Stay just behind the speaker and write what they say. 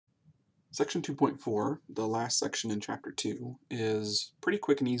Section 2.4, the last section in Chapter 2, is pretty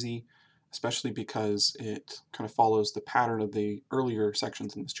quick and easy, especially because it kind of follows the pattern of the earlier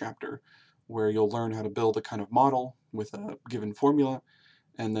sections in this chapter, where you'll learn how to build a kind of model with a given formula,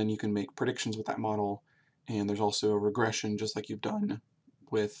 and then you can make predictions with that model, and there's also a regression just like you've done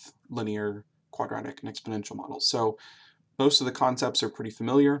with linear, quadratic, and exponential models. So most of the concepts are pretty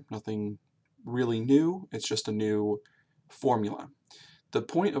familiar, nothing really new, it's just a new formula. The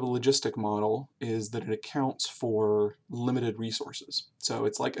point of a logistic model is that it accounts for limited resources. So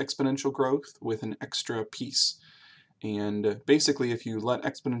it's like exponential growth with an extra piece. And basically, if you let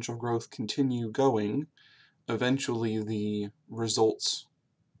exponential growth continue going, eventually the results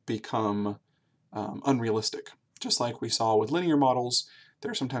become unrealistic. Just like we saw with linear models,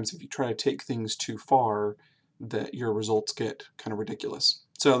 there are sometimes if you try to take things too far, that your results get kind of ridiculous.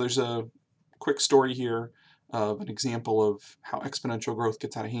 So there's a quick story here of an example of how exponential growth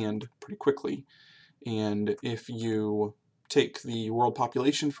gets out of hand pretty quickly. And if you take the world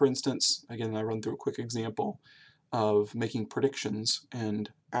population, for instance, again, I run through a quick example of making predictions, and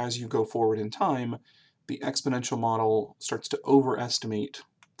as you go forward in time, the exponential model starts to overestimate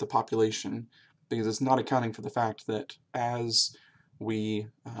the population because it's not accounting for the fact that as we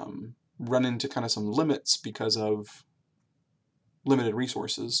run into kind of some limits because of limited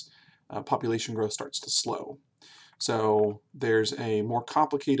resources, population growth starts to slow. So there's a more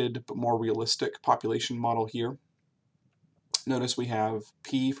complicated but more realistic population model here. Notice we have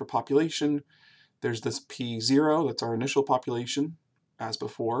P for population. There's this P0, that's our initial population, as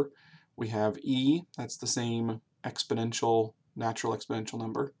before. We have E, that's the same exponential, natural exponential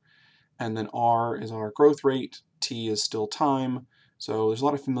number. And then R is our growth rate, T is still time. So there's a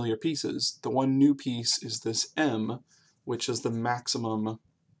lot of familiar pieces. The one new piece is this M, which is the maximum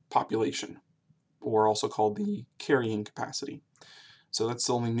population, or also called the carrying capacity. So that's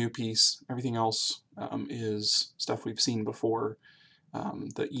the only new piece. Everything else is stuff we've seen before.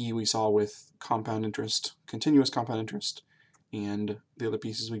 The E we saw with compound interest, continuous compound interest, and the other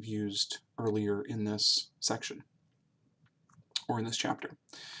pieces we've used earlier in this section, or in this chapter.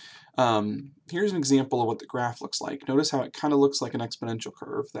 Here's an example of what the graph looks like. Notice how it kind of looks like an exponential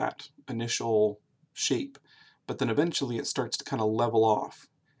curve, that initial shape, but then eventually it starts to kind of level off.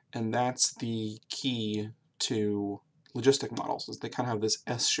 And that's the key to logistic models, is they kind of have this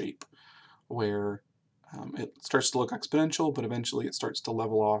S shape where it starts to look exponential, but eventually it starts to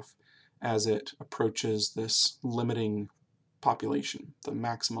level off as it approaches this limiting population, the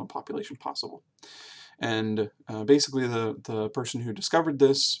maximum population possible. And basically the person who discovered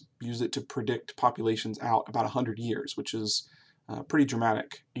this used it to predict populations out about 100 years, which is pretty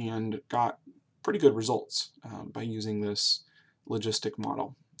dramatic, and got pretty good results by using this logistic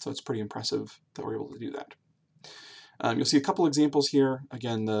model. So it's pretty impressive that we're able to do that. You'll see a couple examples here.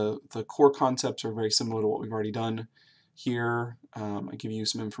 Again, the core concepts are very similar to what we've already done. Here, I give you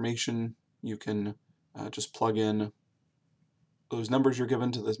some information. You can just plug in those numbers you're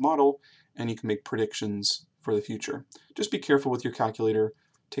given to this model, and you can make predictions for the future. Just be careful with your calculator.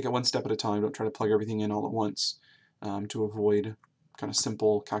 Take it one step at a time. Don't try to plug everything in all at once to avoid kind of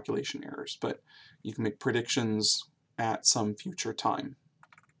simple calculation errors. But you can make predictions at some future time.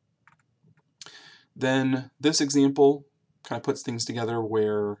 Then this example kind of puts things together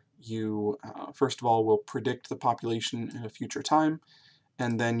where you, first of all, will predict the population in a future time,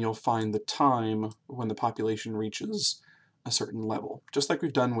 and then you'll find the time when the population reaches a certain level, just like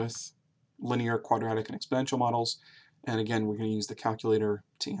we've done with linear, quadratic, and exponential models. And again, we're going to use the calculator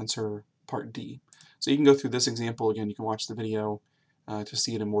to answer part D. So you can go through this example. Again, you can watch the video to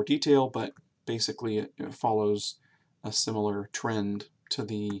see it in more detail, but basically it follows a similar trend to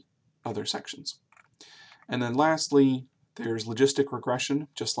the other sections. And then lastly, there's logistic regression,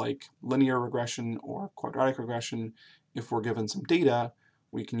 just like linear regression or quadratic regression. If we're given some data,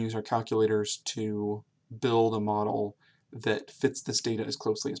 we can use our calculators to build a model that fits this data as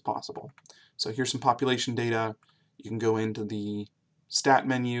closely as possible. So here's some population data. You can go into the stat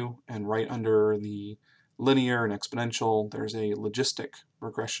menu, and right under the linear and exponential, there's a logistic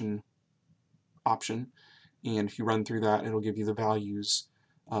regression option. And if you run through that, it'll give you the values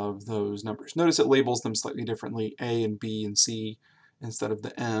of those numbers. Notice it labels them slightly differently, A and B and C, instead of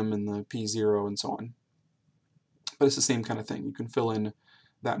the M and the P0 and so on. But it's the same kind of thing. You can fill in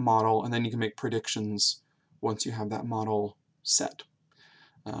that model, and then you can make predictions once you have that model set.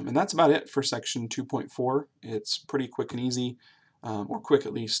 And that's about it for section 2.4. It's pretty quick and easy, or quick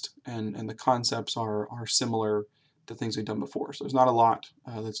at least, and the concepts are similar to things we've done before. So there's not a lot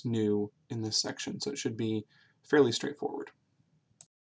that's new in this section, so it should be fairly straightforward.